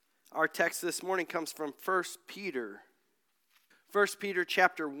Our text this morning comes from 1 Peter. 1 Peter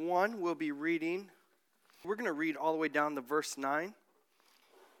chapter 1, we'll be reading. We're going to read all the way down to verse 9.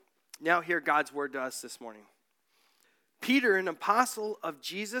 Now hear God's word to us this morning. Peter, an apostle of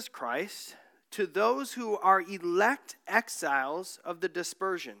Jesus Christ, to those who are elect exiles of the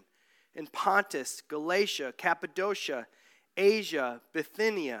dispersion in Pontus, Galatia, Cappadocia, Asia,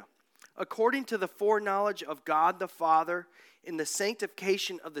 Bithynia, according to the foreknowledge of God the Father, in the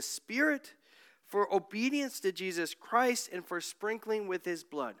sanctification of the Spirit, for obedience to Jesus Christ, and for sprinkling with his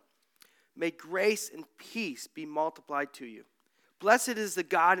blood. May grace and peace be multiplied to you. Blessed is the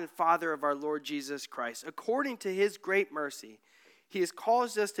God and Father of our Lord Jesus Christ. According to his great mercy, he has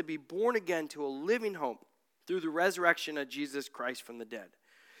caused us to be born again to a living hope through the resurrection of Jesus Christ from the dead,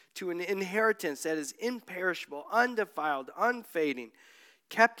 to an inheritance that is imperishable, undefiled, unfading,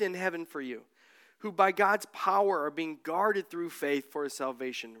 kept in heaven for you, who by God's power are being guarded through faith for his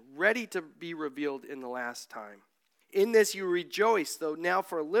salvation, ready to be revealed in the last time. In this you rejoice, though now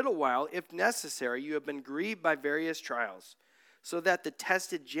for a little while, if necessary, you have been grieved by various trials, so that the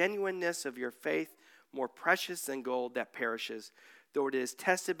tested genuineness of your faith, more precious than gold that perishes, though it is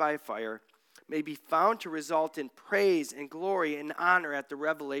tested by fire, may be found to result in praise and glory and honor at the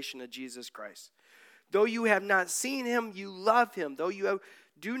revelation of Jesus Christ. Though you have not seen him, you love him. Though you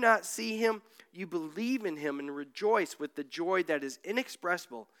do not see him, you believe in him and rejoice with the joy that is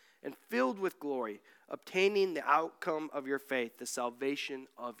inexpressible and filled with glory, obtaining the outcome of your faith, the salvation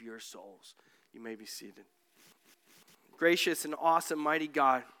of your souls. You may be seated. Gracious and awesome, mighty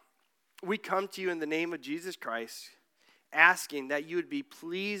God, we come to you in the name of Jesus Christ, asking that you would be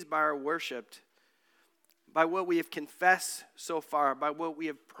pleased by our worship, by what we have confessed so far, by what we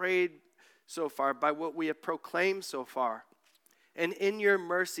have prayed so far, by what we have proclaimed so far. And in your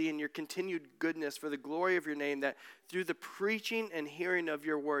mercy and your continued goodness for the glory of your name, that through the preaching and hearing of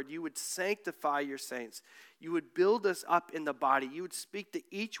your word, you would sanctify your saints. You would build us up in the body. You would speak to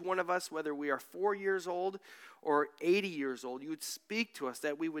each one of us, whether we are 4 years old or 80 years old. You would speak to us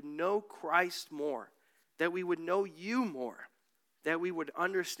that we would know Christ more, that we would know you more, that we would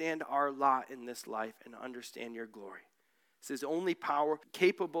understand our lot in this life and understand your glory. This is only power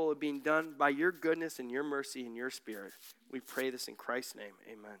capable of being done by your goodness and your mercy and your spirit. We pray this in Christ's name.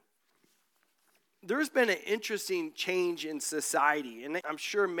 Amen. There's been an interesting change in society, and I'm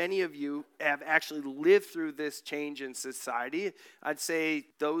sure many of you have actually lived through this change in society. I'd say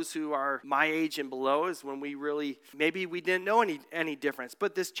those who are my age and below is when maybe we didn't know any difference.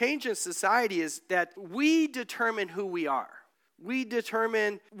 But this change in society is that we determine who we are. We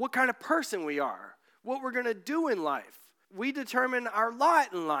determine what kind of person we are, what we're going to do in life. We determine our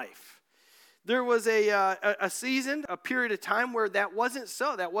lot in life. There was a season, a period of time where that wasn't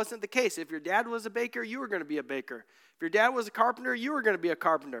so. That wasn't the case. If your dad was a baker, you were going to be a baker. If your dad was a carpenter, you were going to be a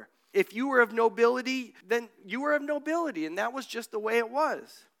carpenter. If you were of nobility, then you were of nobility, and that was just the way it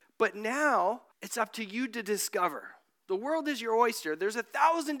was. But now, it's up to you to discover. The world is your oyster. There's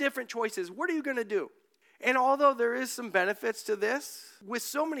 1,000 different choices. What are you going to do? And although there is some benefits to this, with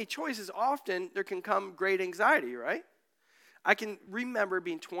so many choices, often there can come great anxiety, right? I can remember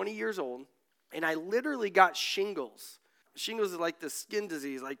being 20 years old, and I literally got shingles. Shingles is like the skin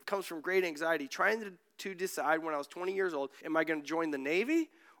disease, comes from great anxiety, trying to decide when I was 20 years old, am I going to join the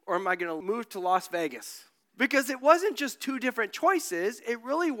Navy or am I going to move to Las Vegas? Because it wasn't just two different choices. It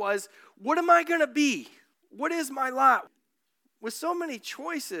really was, what am I going to be? What is my lot? With so many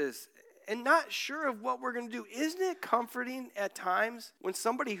choices and not sure of what we're going to do, isn't it comforting at times when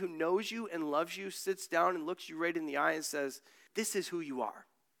somebody who knows you and loves you sits down and looks you right in the eye and says, this is who you are.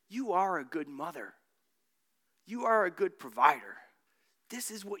 You are a good mother. You are a good provider.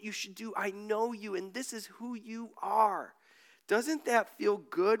 This is what you should do. I know you, and this is who you are. Doesn't that feel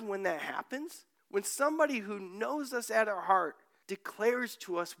good when that happens? When somebody who knows us at our heart declares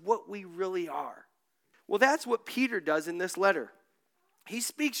to us what we really are. Well, that's what Peter does in this letter. He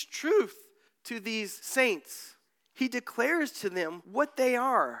speaks truth to these saints. He declares to them what they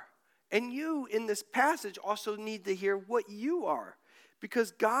are. And you, in this passage, also need to hear what you are.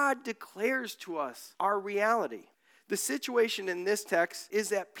 Because God declares to us our reality. The situation in this text is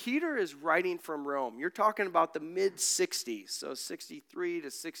that Peter is writing from Rome. You're talking about the mid-60s, so 63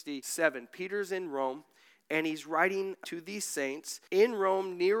 to 67. Peter's in Rome, and he's writing to these saints. In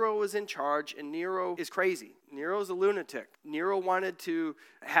Rome, Nero is in charge, and Nero is crazy. Nero's a lunatic. Nero wanted to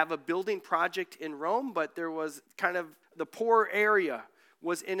have a building project in Rome, but there was kind of the poor area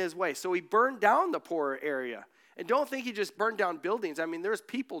was in his way. So he burned down the poor area. And don't think he just burned down buildings. I mean, there's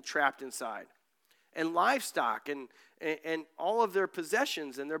people trapped inside. And livestock and all of their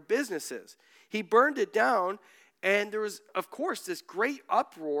possessions and their businesses. He burned it down, And there was, of course, this great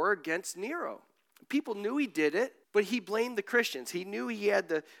uproar against Nero. People knew he did it, but he blamed the Christians. He knew he had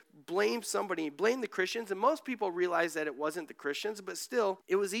to blame somebody. He blamed the Christians, and most people realized that it wasn't the Christians, but still,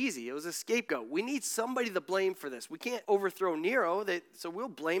 it was easy. It was a scapegoat. We need somebody to blame for this. We can't overthrow Nero, so we'll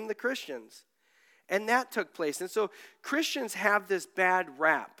blame the Christians. And that took place. And so Christians have this bad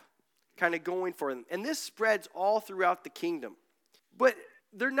rap kind of going for them. And this spreads all throughout the kingdom. But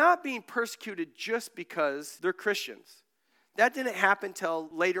they're not being persecuted just because they're Christians. That didn't happen till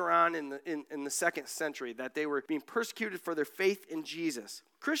later on in the second century, that they were being persecuted for their faith in Jesus.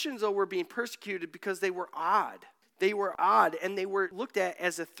 Christians, though, were being persecuted because they were odd. They were odd, and they were looked at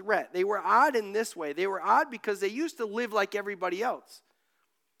as a threat. They were odd in this way. They were odd because they used to live like everybody else.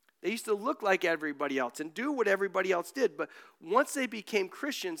 They used to look like everybody else and do what everybody else did. But once they became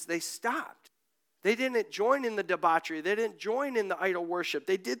Christians, they stopped. They didn't join in the debauchery. They didn't join in the idol worship.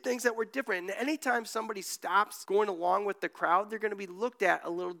 They did things that were different. And anytime somebody stops going along with the crowd, they're going to be looked at a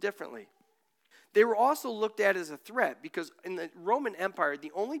little differently. They were also looked at as a threat because in the Roman Empire,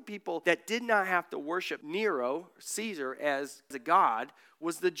 the only people that did not have to worship Nero, Caesar, as a god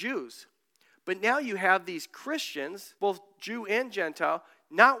was the Jews. But now you have these Christians, both Jew and Gentile,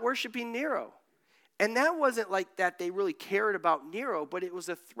 not worshiping Nero. And that wasn't like that they really cared about Nero, but it was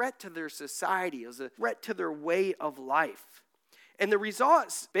a threat to their society. It was a threat to their way of life. And the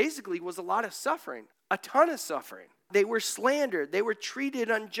result basically was a lot of suffering, a ton of suffering. They were slandered. They were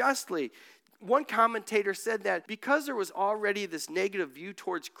treated unjustly. One commentator said that because there was already this negative view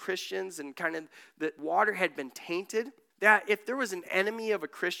towards Christians and kind of the water had been tainted, that if there was an enemy of a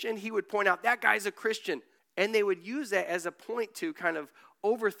Christian, he would point out, that guy's a Christian. And they would use that as a point to kind of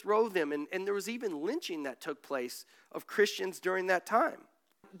overthrow them. And there was even lynching that took place of Christians during that time.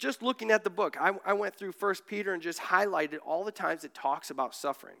 Just looking at the book, I went through 1 Peter and just highlighted all the times it talks about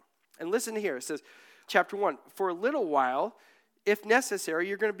suffering. And listen here, it says, chapter 1, for a little while, if necessary,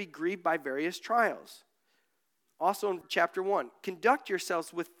 you're going to be grieved by various trials. Also in chapter 1, conduct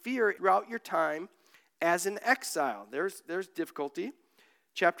yourselves with fear throughout your time as an exile. There's difficulty.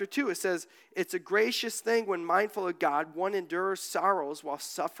 Chapter 2, it says, it's a gracious thing when mindful of God, one endures sorrows while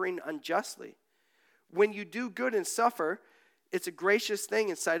suffering unjustly. When you do good and suffer, it's a gracious thing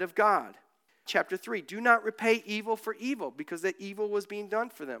in sight of God. Chapter 3, do not repay evil for evil because that evil was being done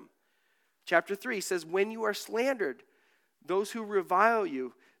for them. Chapter 3 says, when you are slandered, those who revile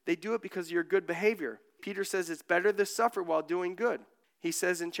you, they do it because of your good behavior. Peter says it's better to suffer while doing good. He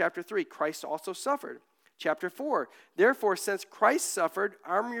says in chapter 3, Christ also suffered. Chapter 4, therefore, since Christ suffered,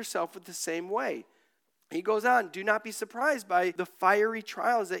 arm yourself with the same way. He goes on, do not be surprised by the fiery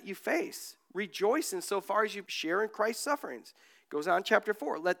trials that you face. Rejoice insofar as you share in Christ's sufferings. Goes on, chapter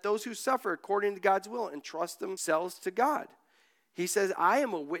 4, let those who suffer according to God's will entrust themselves to God. He says, I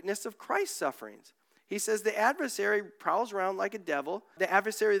am a witness of Christ's sufferings. He says, the adversary prowls around like a devil. The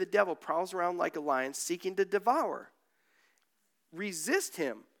adversary of the devil prowls around like a lion seeking to devour. Resist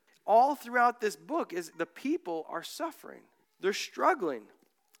him. All throughout this book is the people are suffering. They're struggling.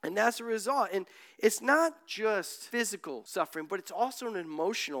 And that's the result. And it's not just physical suffering, but it's also an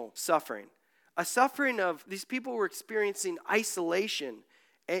emotional suffering. A suffering of these people were experiencing isolation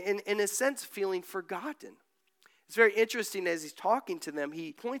and in a sense feeling forgotten. It's very interesting as he's talking to them,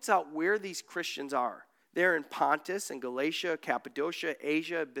 he points out where these Christians are. They're in Pontus and Galatia, Cappadocia,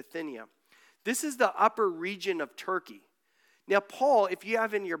 Asia, Bithynia. This is the upper region of Turkey. Now, Paul, if you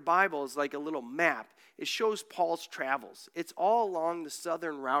have in your Bibles like a little map, it shows Paul's travels. It's all along the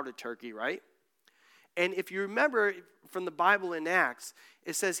southern route of Turkey, right? And if you remember from the Bible in Acts,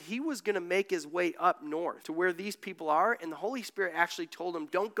 it says he was going to make his way up north to where these people are, and the Holy Spirit actually told him,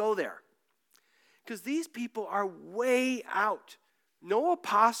 don't go there. Because these people are way out. No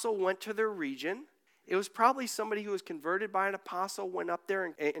apostle went to their region. It was probably somebody who was converted by an apostle, went up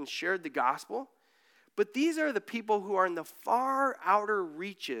there and shared the gospel. But these are the people who are in the far outer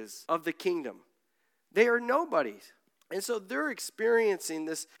reaches of the kingdom. They are nobodies. And so they're experiencing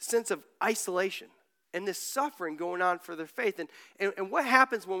this sense of isolation and this suffering going on for their faith. And what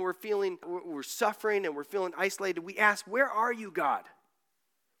happens when we're suffering and we're feeling isolated? We ask, where are you, God?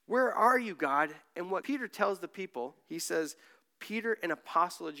 Where are you, God? And what Peter tells the people, he says, Peter, an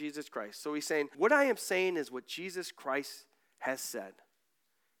apostle of Jesus Christ. So he's saying, what I am saying is what Jesus Christ has said.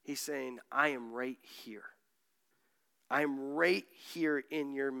 He's saying, I am right here. I am right here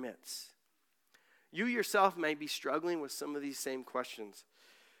in your midst. You yourself may be struggling with some of these same questions.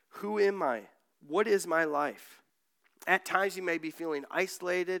 Who am I? What is my life? At times you may be feeling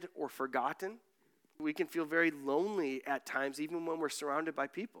isolated or forgotten. We can feel very lonely at times, even when we're surrounded by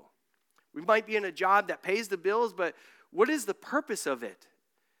people. We might be in a job that pays the bills, but what is the purpose of it?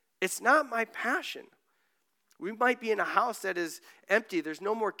 It's not my passion. We might be in a house that is empty. There's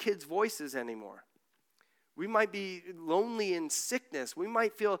no more kids' voices anymore. We might be lonely in sickness. We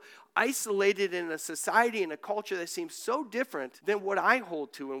might feel isolated in a society and a culture that seems so different than what I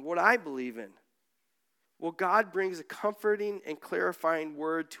hold to and what I believe in. Well, God brings a comforting and clarifying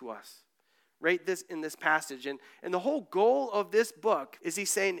word to us right in this passage. And the whole goal of this book is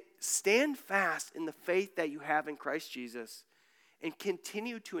he's saying, stand fast in the faith that you have in Christ Jesus and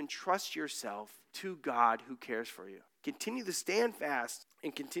continue to entrust yourself to God who cares for you. Continue to stand fast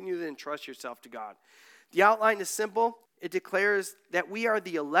and continue to entrust yourself to God. The outline is simple. It declares that we are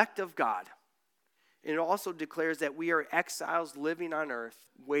the elect of God. And it also declares that we are exiles living on earth,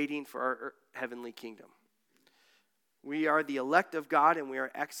 waiting for our heavenly kingdom. We are the elect of God, and we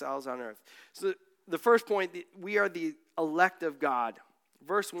are exiles on earth. So the first point, we are the elect of God.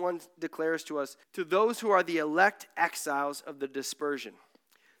 Verse 1 declares to us, to those who are the elect exiles of the dispersion.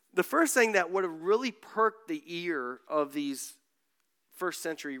 The first thing that would have really perked the ear of these first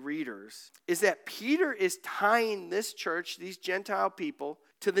century readers is that Peter is tying this church, these Gentile people,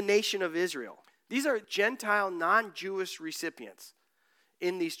 to the nation of Israel. These are Gentile, non-Jewish recipients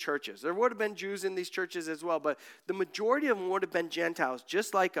in these churches. There would have been Jews in these churches as well, but the majority of them would have been Gentiles,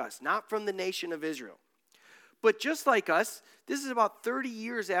 just like us, not from the nation of Israel. But just like us, this is about 30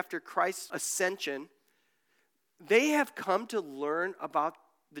 years after Christ's ascension, they have come to learn about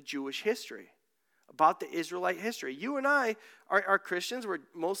the Jewish history, about the Israelite history. You and I are Christians. We're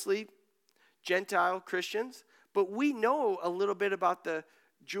mostly Gentile Christians, but we know a little bit about the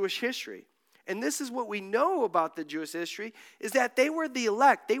Jewish history. And this is what we know about the Jewish history, is that they were the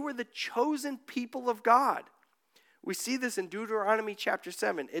elect. They were the chosen people of God. We see this in Deuteronomy chapter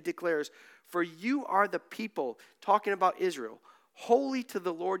 7. It declares, for you are the people, talking about Israel, holy to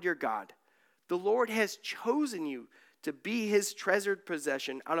the Lord your God. The Lord has chosen you to be his treasured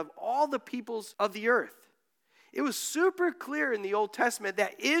possession out of all the peoples of the earth. It was super clear in the Old Testament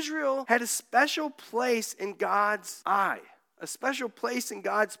that Israel had a special place in God's eye, a special place in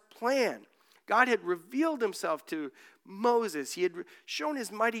God's plan. God had revealed himself to Moses. He had shown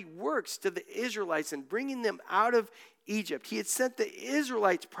his mighty works to the Israelites in bringing them out of Egypt. He had sent the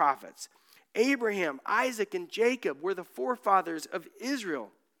Israelites prophets. Abraham, Isaac, and Jacob were the forefathers of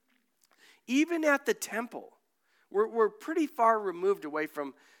Israel. Even at the temple, we're pretty far removed away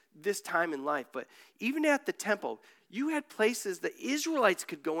from this time in life, but even at the temple, you had places the Israelites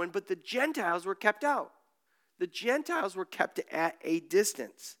could go in, but the Gentiles were kept out. The Gentiles were kept at a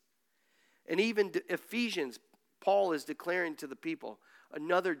distance. And even Ephesians, Paul is declaring to the people,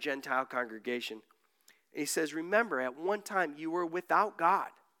 another Gentile congregation. And he says, remember, at one time you were without God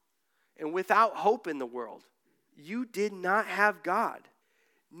and without hope in the world. You did not have God.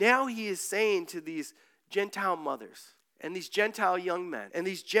 Now he is saying to these Gentile mothers and these Gentile young men and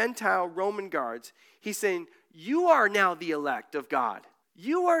these Gentile Roman guards, he's saying, you are now the elect of God.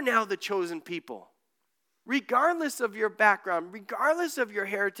 You are now the chosen people. Regardless of your background, regardless of your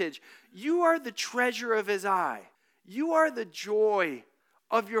heritage, you are the treasure of his eye. You are the joy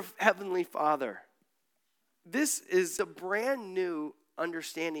of your heavenly Father. This is a brand new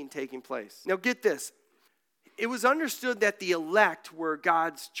understanding taking place. Now get this. It was understood that the elect were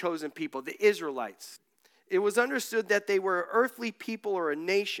God's chosen people, the Israelites. It was understood that they were an earthly people or a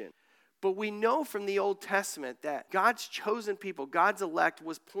nation. But we know from the Old Testament that God's chosen people, God's elect,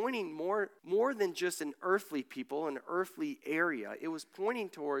 was pointing more than just an earthly people, an earthly area. It was pointing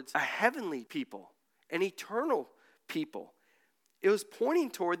towards a heavenly people, an eternal people. It was pointing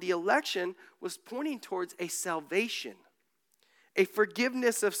toward, the election was pointing towards a salvation, a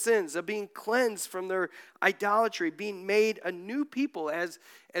forgiveness of sins, of being cleansed from their idolatry, being made a new people, as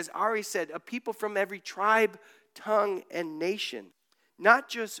Ari said, a people from every tribe, tongue, and nation. Not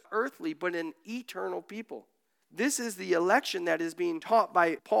just earthly, but an eternal people. This is the election that is being taught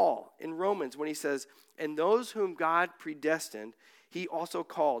by Paul in Romans when he says, and those whom God predestined, he also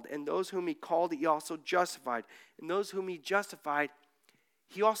called. And those whom he called, he also justified. And those whom he justified,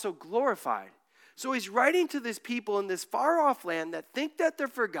 he also glorified. So he's writing to these people in this far-off land that think that they're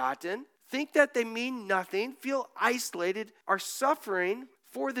forgotten, think that they mean nothing, feel isolated, are suffering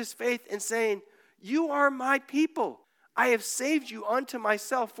for this faith and saying, you are my people. I have saved you unto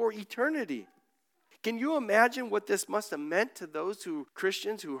myself for eternity. Can you imagine what this must have meant to those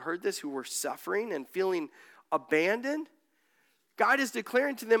Christians who heard this, who were suffering and feeling abandoned? God is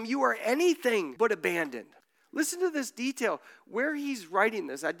declaring to them, you are anything but abandoned. Listen to this detail. Where he's writing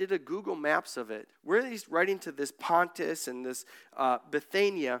this, I did a Google Maps of it. Where he's writing to this Pontus and this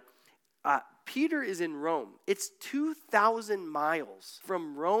Bithynia, Peter is in Rome. It's 2,000 miles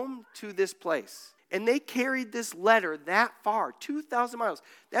from Rome to this place. And they carried this letter that far, 2,000 miles.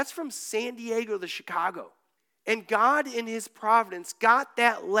 That's from San Diego to Chicago. And God in his providence got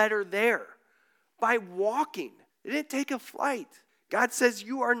that letter there by walking. It didn't take a flight. God says,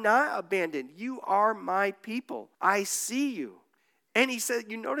 you are not abandoned. You are my people. I see you. And he said,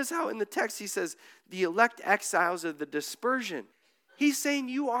 you notice how in the text he says, the elect exiles of the dispersion. He's saying,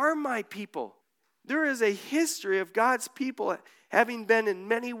 you are my people. There is a history of God's people having been in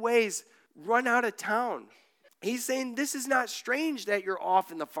many ways run out of town. He's saying, this is not strange that you're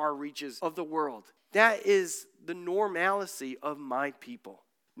off in the far reaches of the world. That is the normalcy of my people.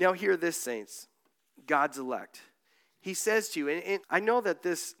 Now hear this, saints. God's elect. He says to you, and I know that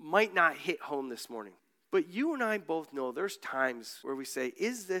this might not hit home this morning, but you and I both know there's times where we say,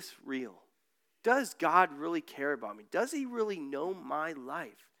 is this real? Does God really care about me? Does he really know my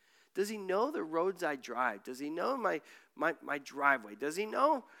life? Does he know the roads I drive? Does he know my driveway? Does he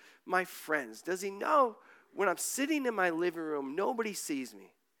know my friends? Does he know when I'm sitting in my living room, nobody sees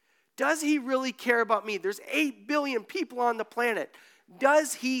me? Does he really care about me? There's 8 billion people on the planet.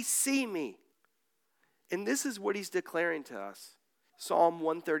 Does he see me? And this is what he's declaring to us. Psalm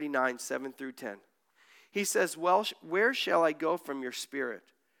 139, 7 through 10. He says, well, where shall I go from your spirit?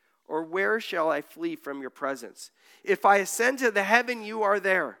 Or where shall I flee from your presence? If I ascend to the heaven, you are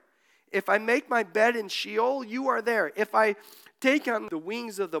there. If I make my bed in Sheol, you are there. If I take on the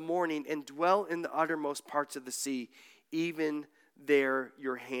wings of the morning and dwell in the uttermost parts of the sea, even there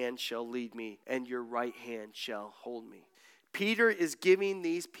your hand shall lead me, and your right hand shall hold me. Peter is giving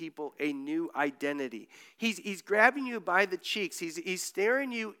these people a new identity. He's grabbing you by the cheeks. He's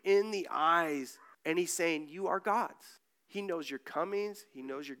staring you in the eyes, and he's saying, you are God's. He knows your comings. He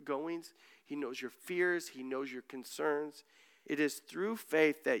knows your goings. He knows your fears. He knows your concerns. It is through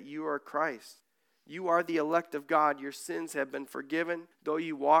faith that you are Christ. You are the elect of God. Your sins have been forgiven. Though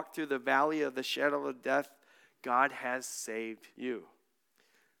you walk through the valley of the shadow of death, God has saved you.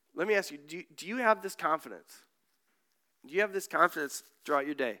 Let me ask you, do you have this confidence? Do you have this confidence throughout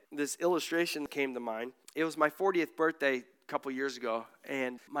your day? This illustration came to mind. It was my 40th birthday a couple years ago,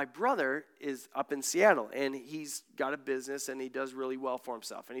 and my brother is up in Seattle, and he's got a business, and he does really well for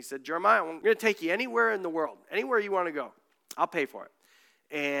himself. And he said, Jeremiah, I'm going to take you anywhere in the world, anywhere you want to go. I'll pay for it.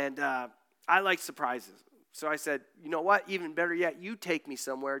 And I like surprises. So I said, you know what? Even better yet, you take me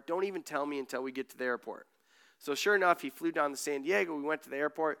somewhere. Don't even tell me until we get to the airport. So sure enough, he flew down to San Diego. We went to the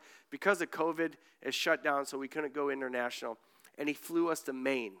airport. Because of COVID, it shut down, so we couldn't go international. And he flew us to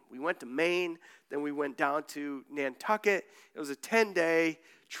Maine. We went to Maine. Then we went down to Nantucket. It was a 10-day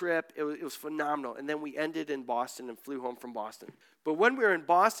trip. It was phenomenal. And then we ended in Boston and flew home from Boston. But when we were in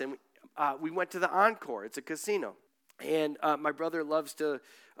Boston, we went to the Encore. It's a casino. And my brother loves to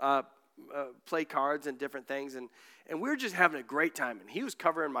play cards and different things. And we were just having a great time. And he was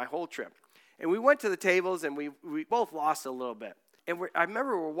covering my whole trip. And we went to the tables, and we both lost a little bit. And I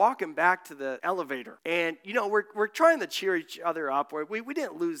remember we're walking back to the elevator. And, you know, we're trying to cheer each other up. We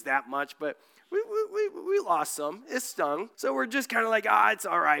didn't lose that much, but we lost some. It stung. So we're just kind of like, it's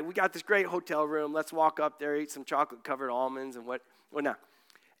all right. We got this great hotel room. Let's walk up there, eat some chocolate-covered almonds and whatnot.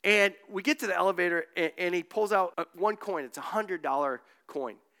 And we get to the elevator, and he pulls out one coin. It's a $100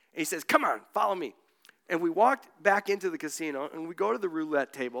 coin. And he says, come on, follow me. And we walked back into the casino, and we go to the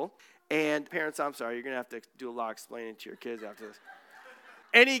roulette table. And parents, I'm sorry, you're going to have to do a lot of explaining to your kids after this.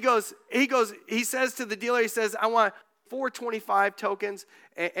 And he says to the dealer, he says, I want 425 tokens.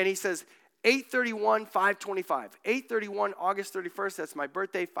 And he says, 8/31, 525. 8/31, August 31st, that's my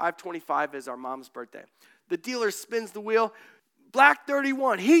birthday. 5/25 is our mom's birthday. The dealer spins the wheel. Black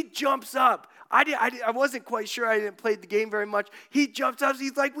 31, he jumps up. I wasn't quite sure. I didn't play the game very much. He jumps up.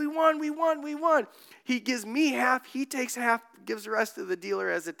 He's like, we won. He gives me half. He takes half, gives the rest to the dealer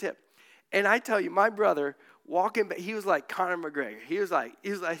as a tip. And I tell you, my brother walking back, he was like Conor McGregor. He was like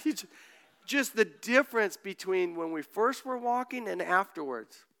just the difference between when we first were walking and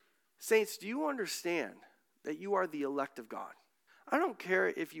afterwards. Saints, do you understand that you are the elect of God? I don't care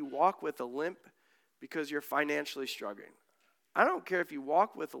if you walk with a limp because you're financially struggling. I don't care if you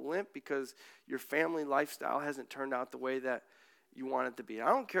walk with a limp because your family lifestyle hasn't turned out the way that you want it to be. I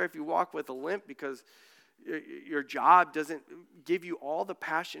don't care if you walk with a limp because your job doesn't give you all the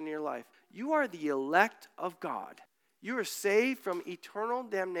passion in your life. You are the elect of God. You are saved from eternal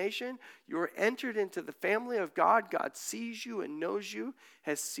damnation. You are entered into the family of God. God sees you and knows you,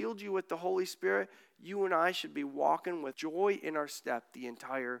 has sealed you with the Holy Spirit. You and I should be walking with joy in our step the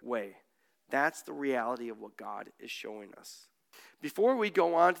entire way. That's the reality of what God is showing us. Before we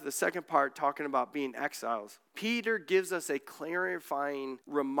go on to the second part, talking about being exiles, Peter gives us a clarifying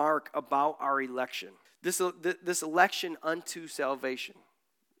remark about our election. This election unto salvation,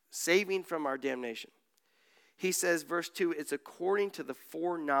 saving from our damnation. He says, verse 2, it's according to the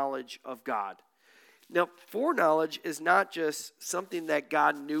foreknowledge of God. Now, foreknowledge is not just something that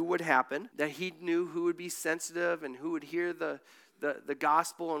God knew would happen, that he knew who would be sensitive and who would hear the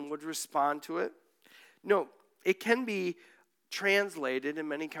gospel and would respond to it. No, it can be translated, and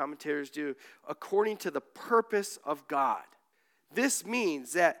many commentators do, according to the purpose of God. This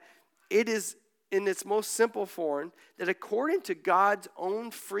means that it is, in its most simple form, that according to God's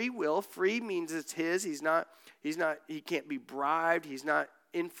own free will, free means it's his, he can't be bribed, he's not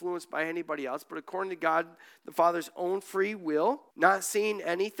influenced by anybody else, but according to God the Father's own free will, not seeing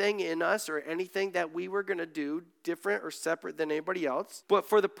anything in us or anything that we were going to do different or separate than anybody else, but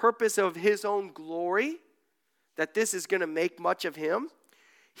for the purpose of his own glory, that this is going to make much of him,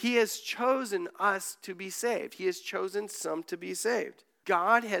 he has chosen us to be saved. He has chosen some to be saved.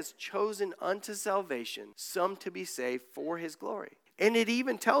 God has chosen unto salvation some to be saved for his glory. And it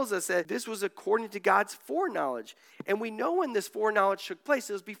even tells us that this was according to God's foreknowledge. And we know when this foreknowledge took place,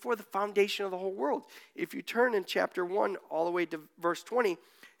 it was before the foundation of the whole world. If you turn in chapter 1 all the way to verse 20,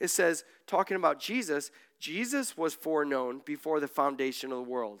 it says, talking about Jesus, Jesus was foreknown before the foundation of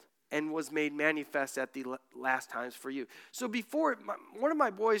the world and was made manifest at the last times for you. So before, one of my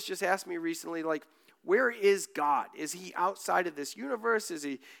boys just asked me recently, like, where is God? Is he outside of this universe? Is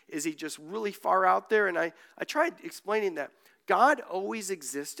he just really far out there? And I tried explaining that God always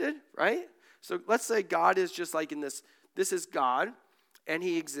existed, right? So let's say God is just like in this is God, and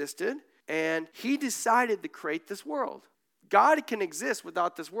he existed, and he decided to create this world. God can exist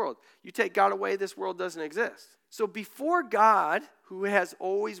without this world. You take God away, this world doesn't exist. So before God, who has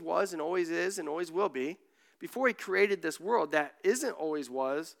always was and always is and always will be, before he created this world that isn't always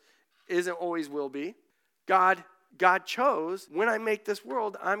was, isn't always will be, God chose, when I make this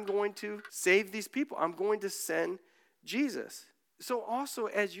world, I'm going to save these people. I'm going to send Jesus. So also,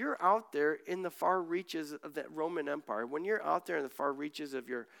 as you're out there in the far reaches of the Roman Empire, when you're out there in the far reaches of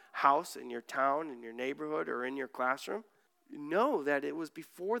your house, in your town, in your neighborhood, or in your classroom, know that it was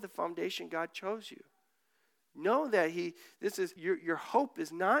before the foundation God chose you. Know that your hope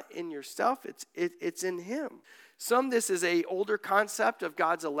is not in yourself, it's in him. Some, this is a older concept of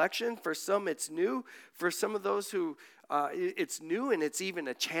God's election. For some, it's new. For some of those who, it's new and it's even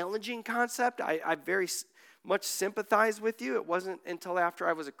a challenging concept. I very much sympathize with you. It wasn't until after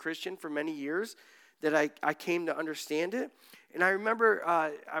I was a Christian for many years that I came to understand it. And I remember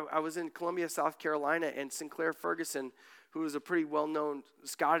I was in Columbia, South Carolina, and Sinclair Ferguson, who was a pretty well-known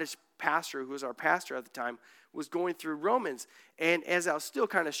Scottish pastor, who was our pastor at the time, was going through Romans. And as I was still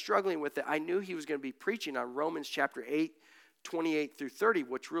kind of struggling with it, I knew he was going to be preaching on Romans chapter 8, 28 through 30,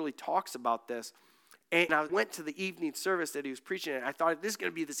 which really talks about this. And I went to the evening service that he was preaching, and I thought, this is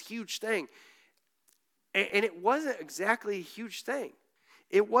going to be this huge thing. And it wasn't exactly a huge thing.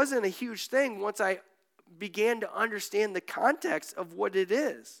 It wasn't a huge thing once I began to understand the context of what it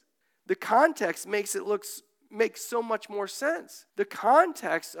is. The context makes so much more sense. The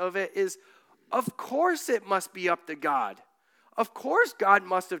context of it is, of course it must be up to God. Of course God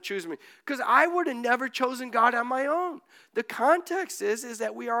must have chosen me, because I would have never chosen God on my own. The context is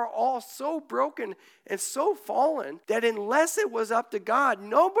that we are all so broken and so fallen that unless it was up to God,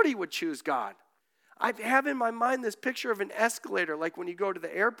 nobody would choose God. I have in my mind this picture of an escalator, like when you go to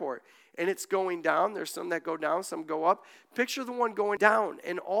the airport and it's going down. There's some that go down, some go up. Picture the one going down,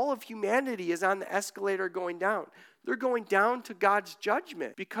 and all of humanity is on the escalator going down. They're going down to God's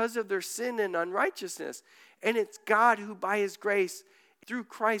judgment because of their sin and unrighteousness. And it's God who, by his grace, through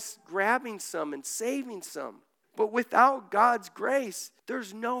Christ, grabbing some and saving some. But without God's grace,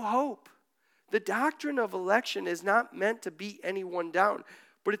 there's no hope. The doctrine of election is not meant to beat anyone down.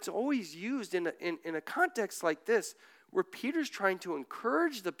 But it's always used in a context like this, where Peter's trying to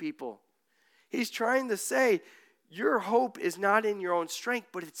encourage the people. He's trying to say, your hope is not in your own strength,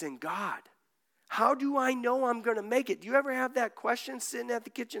 but it's in God. How do I know I'm going to make it? Do you ever have that question sitting at the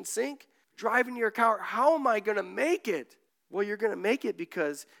kitchen sink, driving your car? How am I going to make it? Well, you're going to make it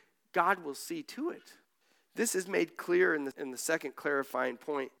because God will see to it. This is made clear in the second clarifying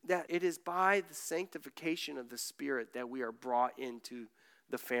point, that it is by the sanctification of the Spirit that we are brought into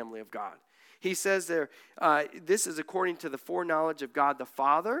the family of God. He says there, this is according to the foreknowledge of God the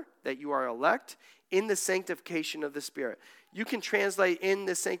Father, that you are elect in the sanctification of the Spirit. You can translate in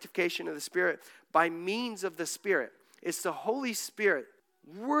the sanctification of the Spirit by means of the Spirit. It's the Holy Spirit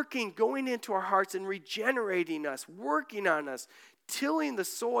working, going into our hearts and regenerating us, working on us, tilling the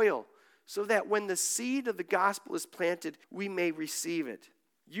soil so that when the seed of the gospel is planted, we may receive it.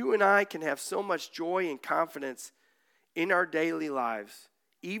 You and I can have so much joy and confidence in our daily lives,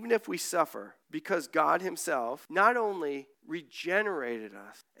 even if we suffer, because God himself not only regenerated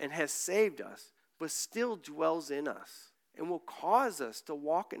us and has saved us, but still dwells in us. and will cause us to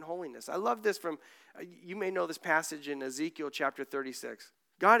walk in holiness. I love this from, you may know this passage in Ezekiel chapter 36.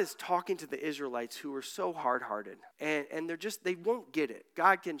 God is talking to the Israelites who are so hard-hearted, and they won't get it.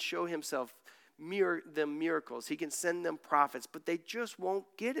 God can show himself them miracles. He can send them prophets, but they just won't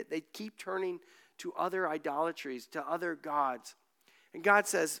get it. They keep turning to other idolatries, to other gods. And God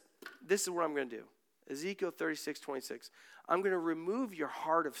says, this is what I'm going to do. Ezekiel 36:26. I'm going to remove your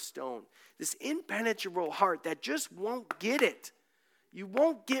heart of stone, this impenetrable heart that just won't get it. You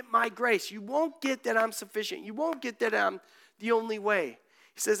won't get my grace. You won't get that I'm sufficient. You won't get that I'm the only way.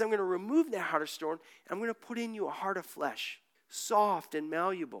 He says, I'm going to remove that heart of stone, and I'm going to put in you a heart of flesh, soft and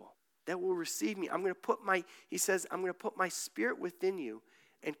malleable, that will receive me. I'm going to put my spirit within you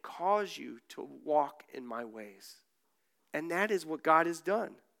and cause you to walk in my ways. And that is what God has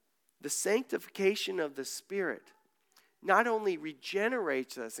done. The sanctification of the Spirit not only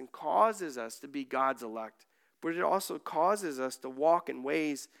regenerates us and causes us to be God's elect, but it also causes us to walk in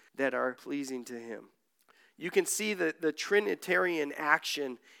ways that are pleasing to him. You can see the Trinitarian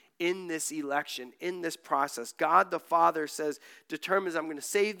action in this election, in this process. God the Father determines, I'm going to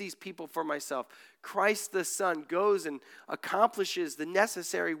save these people for myself. Christ the Son goes and accomplishes the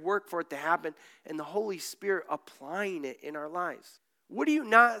necessary work for it to happen, and the Holy Spirit applying it in our lives. What do you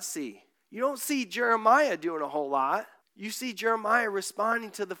not see? You don't see Jeremiah doing a whole lot. You see Jeremiah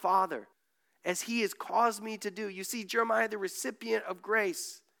responding to the Father as he has caused me to do. You see Jeremiah the recipient of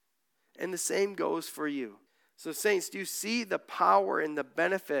grace. And the same goes for you. So saints, do you see the power and the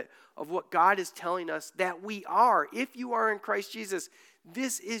benefit of what God is telling us that we are? If you are in Christ Jesus,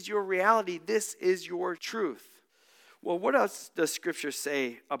 this is your reality. This is your truth. Well, what else does Scripture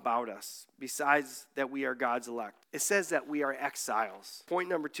say about us besides that we are God's elect? It says that we are exiles. Point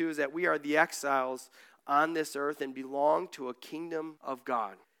number 2 is that we are the exiles on this earth and belong to a kingdom of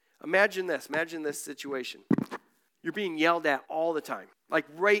God. Imagine this situation. You're being yelled at all the time, like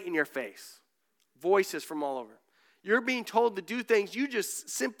right in your face. Voices from all over. You're being told to do things you just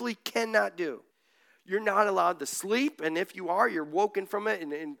simply cannot do. You're not allowed to sleep, and if you are, you're woken from it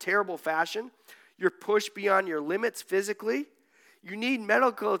in terrible fashion. You're pushed beyond your limits physically. You need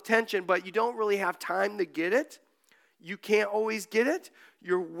medical attention, but you don't really have time to get it. You can't always get it.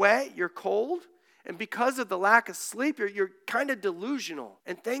 You're wet, you're cold, and because of the lack of sleep, you're kind of delusional,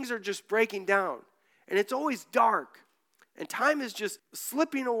 and things are just breaking down, and it's always dark, and time is just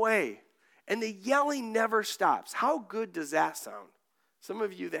slipping away. And the yelling never stops. How good does that sound? Some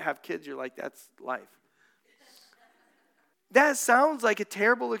of you that have kids, you're like, that's life. That sounds like a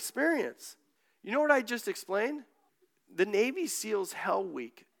terrible experience. You know what I just explained? The Navy SEALs Hell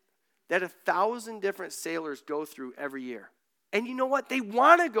Week that 1,000 different sailors go through every year. And you know what? They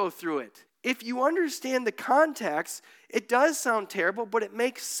want to go through it. If you understand the context, it does sound terrible, but it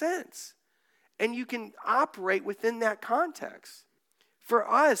makes sense. And you can operate within that context. For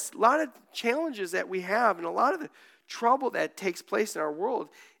us, a lot of challenges that we have and a lot of the trouble that takes place in our world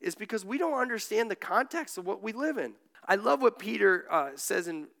is because we don't understand the context of what we live in. I love what Peter says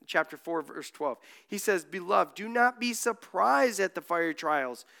in chapter 4, verse 12. He says, Beloved, do not be surprised at the fiery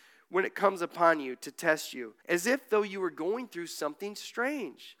trials when it comes upon you to test you, as if though you were going through something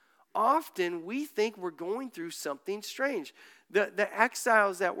strange. Often we think we're going through something strange. The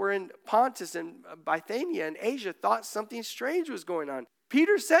exiles that were in Pontus and Bithynia and Asia thought something strange was going on.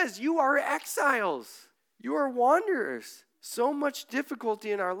 Peter says, you are exiles. You are wanderers. So much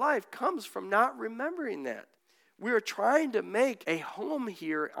difficulty in our life comes from not remembering that. We are trying to make a home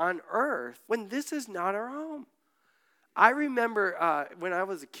here on earth when this is not our home. I remember when I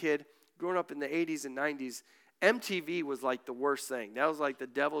was a kid, growing up in the 80s and 90s, MTV was like the worst thing. That was like the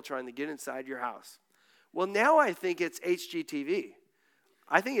devil trying to get inside your house. Well, now I think it's HGTV.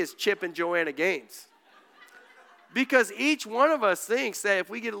 I think it's Chip and Joanna Gaines. Because each one of us thinks that if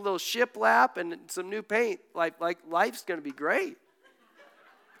we get a little shiplap and some new paint, like life's going to be great.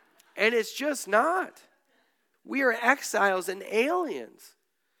 And it's just not. We are exiles and aliens.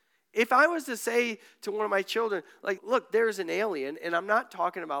 If I was to say to one of my children, like, look, there's an alien, and I'm not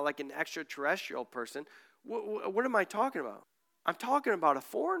talking about like an extraterrestrial person, what am I talking about? I'm talking about a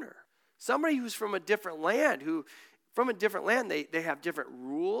foreigner. Somebody who's from a different land, they have different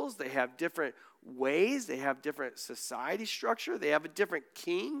rules, they have different ways, they have different society structure, they have a different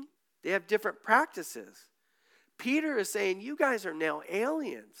king, they have different practices. Peter is saying, you guys are now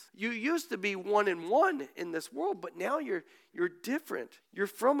aliens. You used to be one in this world, but now you're different. You're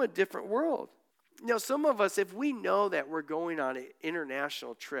from a different world. Some of us, if we know that we're going on an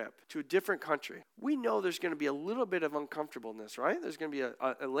international trip to a different country, we know there's going to be a little bit of uncomfortableness, right? There's going to be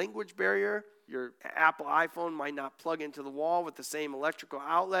a language barrier. Your Apple iPhone might not plug into the wall with the same electrical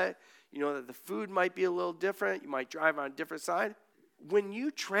outlet. You know that the food might be a little different. You might drive on a different side. When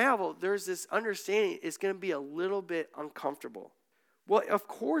you travel, there's this understanding it's going to be a little bit uncomfortable. Well, of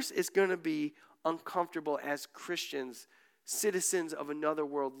course it's going to be uncomfortable as Christians, citizens of another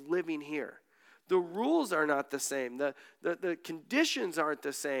world living here. The rules are not the same. The conditions aren't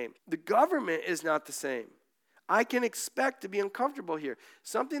the same. The government is not the same. I can expect to be uncomfortable here.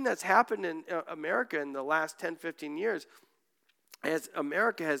 Something that's happened in America in the last 10, 15 years, as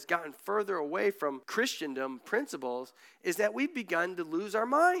America has gotten further away from Christendom principles, is that we've begun to lose our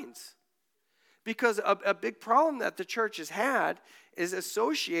minds. Because a big problem that the church has had is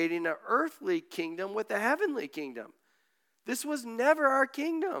associating an earthly kingdom with a heavenly kingdom. This was never our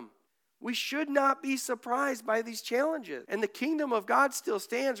kingdom. We should not be surprised by these challenges. And the kingdom of God still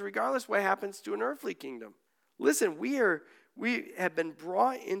stands regardless what happens to an earthly kingdom. Listen, we have been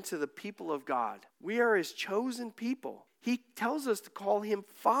brought into the people of God. We are his chosen people. He tells us to call him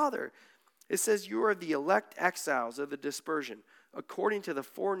Father. It says you are the elect exiles of the dispersion, according to the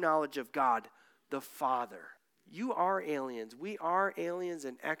foreknowledge of God, the Father. You are aliens. We are aliens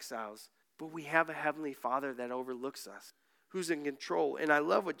and exiles, but we have a heavenly Father that overlooks us, who's in control. And I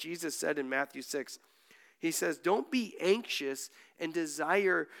love what Jesus said in Matthew 6. He says, don't be anxious and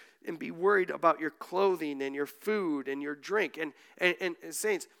desire and be worried about your clothing and your food and your drink. And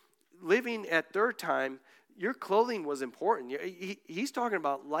saints, living at their time, your clothing was important. He's talking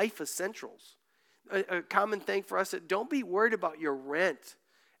about life essentials. A common thing for us, don't be worried about your rent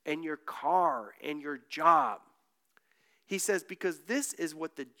and your car and your job. He says, because this is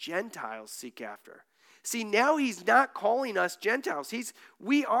what the Gentiles seek after. See, now he's not calling us Gentiles.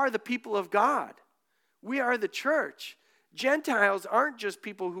 We are the people of God. We are the church. Gentiles aren't just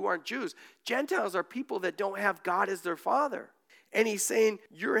people who aren't Jews. Gentiles are people that don't have God as their father. And he's saying,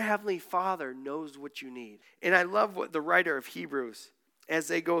 your heavenly Father knows what you need. And I love what the writer of Hebrews, as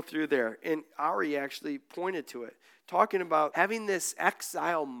they go through there, and Ari actually pointed to it, talking about having this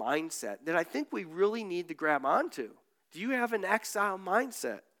exile mindset that I think we really need to grab onto. Do you have an exile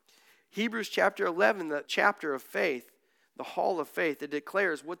mindset? Hebrews chapter 11, the chapter of faith, the hall of faith, it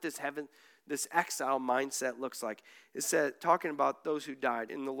declares what this exile mindset looks like. It said, talking about those who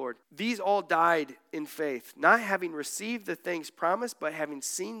died in the Lord. These all died in faith, not having received the things promised, but having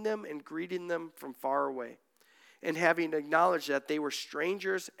seen them and greeting them from far away, and having acknowledged that they were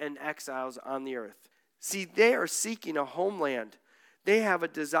strangers and exiles on the earth. See, they are seeking a homeland. They have a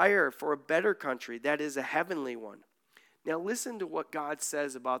desire for a better country, that is a heavenly one. Now listen to what God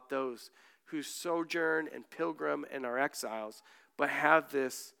says about those who sojourn and pilgrim and are exiles, but have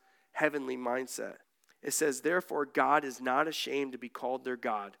this heavenly mindset. It says, therefore God is not ashamed to be called their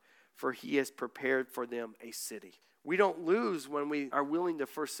God, for he has prepared for them a city. We don't lose when we are willing to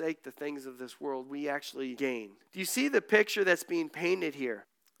forsake the things of this world. We actually gain. Do you see the picture that's being painted here?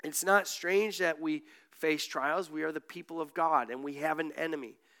 It's not strange that we face trials. We are the people of God, and we have an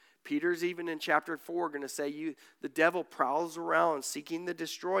enemy. Peter's even in chapter 4 going to say the devil prowls around seeking to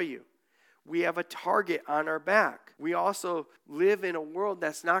destroy you. We have a target on our back. We also live in a world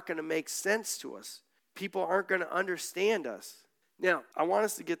that's not going to make sense to us. People aren't going to understand us. Now, I want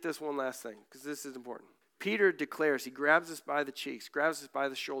us to get this one last thing, because this is important. Peter declares, he grabs us by the cheeks, grabs us by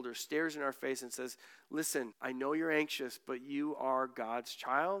the shoulders, stares in our face and says, listen, I know you're anxious, but you are God's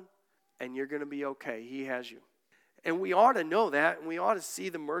child, and you're going to be okay. He has you. And we ought to know that, and we ought to see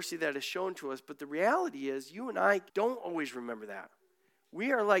the mercy that is shown to us. But the reality is, you and I don't always remember that.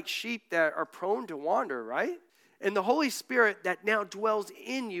 We are like sheep that are prone to wander, right? And the Holy Spirit that now dwells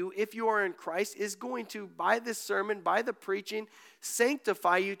in you, if you are in Christ, is going to, by this sermon, by the preaching,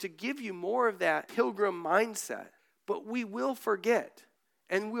 sanctify you to give you more of that pilgrim mindset. But we will forget,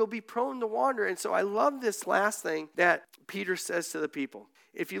 and we'll be prone to wander. And so I love this last thing that Peter says to the people.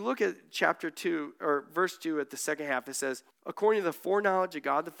 If you look at chapter 2, or verse 2 at the second half, it says, according to the foreknowledge of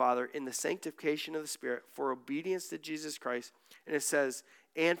God the Father, in the sanctification of the Spirit, for obedience to Jesus Christ, and it says,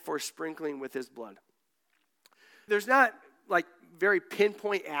 and for sprinkling with his blood. There's not like very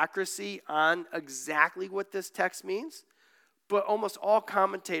pinpoint accuracy on exactly what this text means, but almost all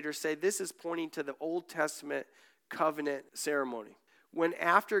commentators say this is pointing to the Old Testament covenant ceremony. When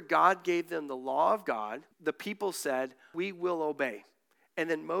after God gave them the law of God, the people said, we will obey. And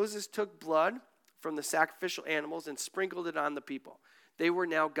then Moses took blood from the sacrificial animals and sprinkled it on the people. They were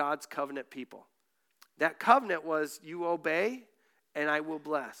now God's covenant people. That covenant was, you obey and I will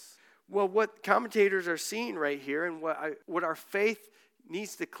bless. Well, what commentators are seeing right here, and what our faith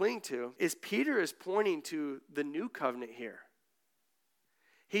needs to cling to is Peter is pointing to the new covenant here.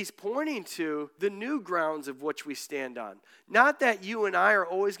 He's pointing to the new grounds of which we stand on. Not that you and I are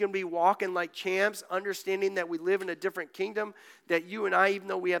always going to be walking like champs, understanding that we live in a different kingdom, that you and I, even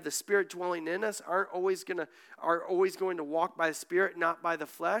though we have the Spirit dwelling in us, are always going to walk by the Spirit, not by the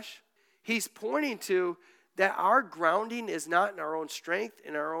flesh. He's pointing to that our grounding is not in our own strength,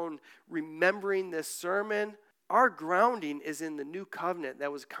 in our own remembering this sermon. Our grounding is in the new covenant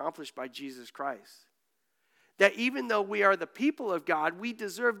that was accomplished by Jesus Christ. That even though we are the people of God, we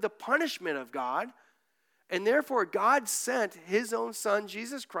deserve the punishment of God. And therefore, God sent his own Son,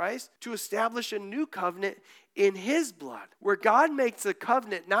 Jesus Christ, to establish a new covenant in his blood. Where God makes a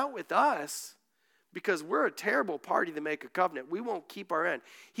covenant not with us, because we're a terrible party to make a covenant. We won't keep our end.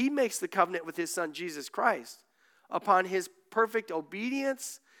 He makes the covenant with his Son, Jesus Christ, upon his perfect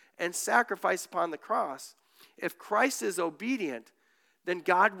obedience and sacrifice upon the cross. If Christ is obedient, then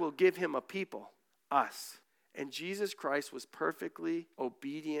God will give him a people, us. And Jesus Christ was perfectly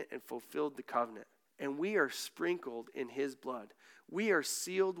obedient and fulfilled the covenant. And we are sprinkled in his blood. We are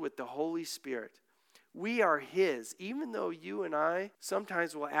sealed with the Holy Spirit. We are his, even though you and I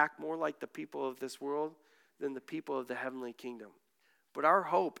sometimes will act more like the people of this world than the people of the heavenly kingdom. But our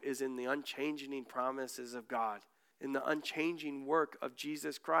hope is in the unchanging promises of God, in the unchanging work of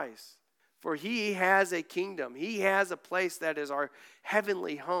Jesus Christ. For he has a kingdom. He has a place that is our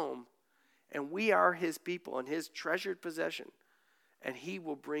heavenly home. And we are his people and his treasured possession. And he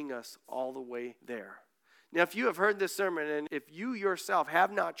will bring us all the way there. Now, if you have heard this sermon and if you yourself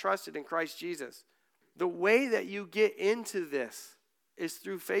have not trusted in Christ Jesus, the way that you get into this is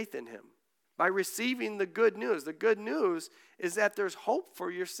through faith in him. By receiving the good news. The good news is that there's hope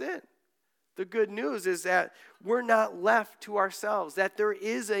for your sin. The good news is that we're not left to ourselves. That there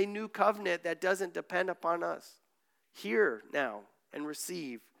is a new covenant that doesn't depend upon us. Hear now and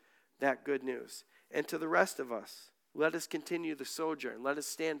receive that good news. And to the rest of us, let us continue the sojourn. Let us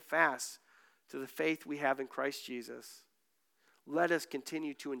stand fast to the faith we have in Christ Jesus. Let us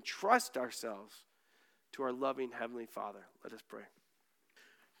continue to entrust ourselves to our loving Heavenly Father. Let us pray.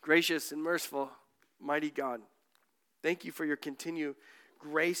 Gracious and merciful, mighty God, thank you for your continued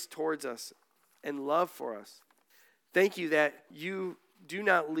grace towards us and love for us. Thank you that you do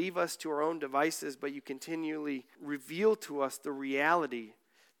not leave us to our own devices, but you continually reveal to us the reality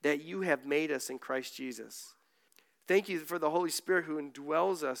that you have made us in Christ Jesus. Thank you for the Holy Spirit who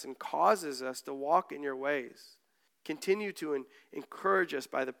indwells us and causes us to walk in your ways. Continue to encourage us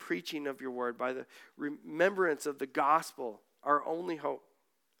by the preaching of your word, by the remembrance of the gospel, our only hope.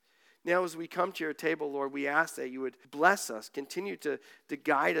 Now as we come to your table, Lord, we ask that you would bless us, continue to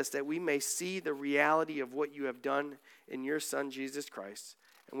guide us, that we may see the reality of what you have done in your Son, Jesus Christ.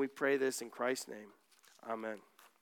 And we pray this in Christ's name. Amen.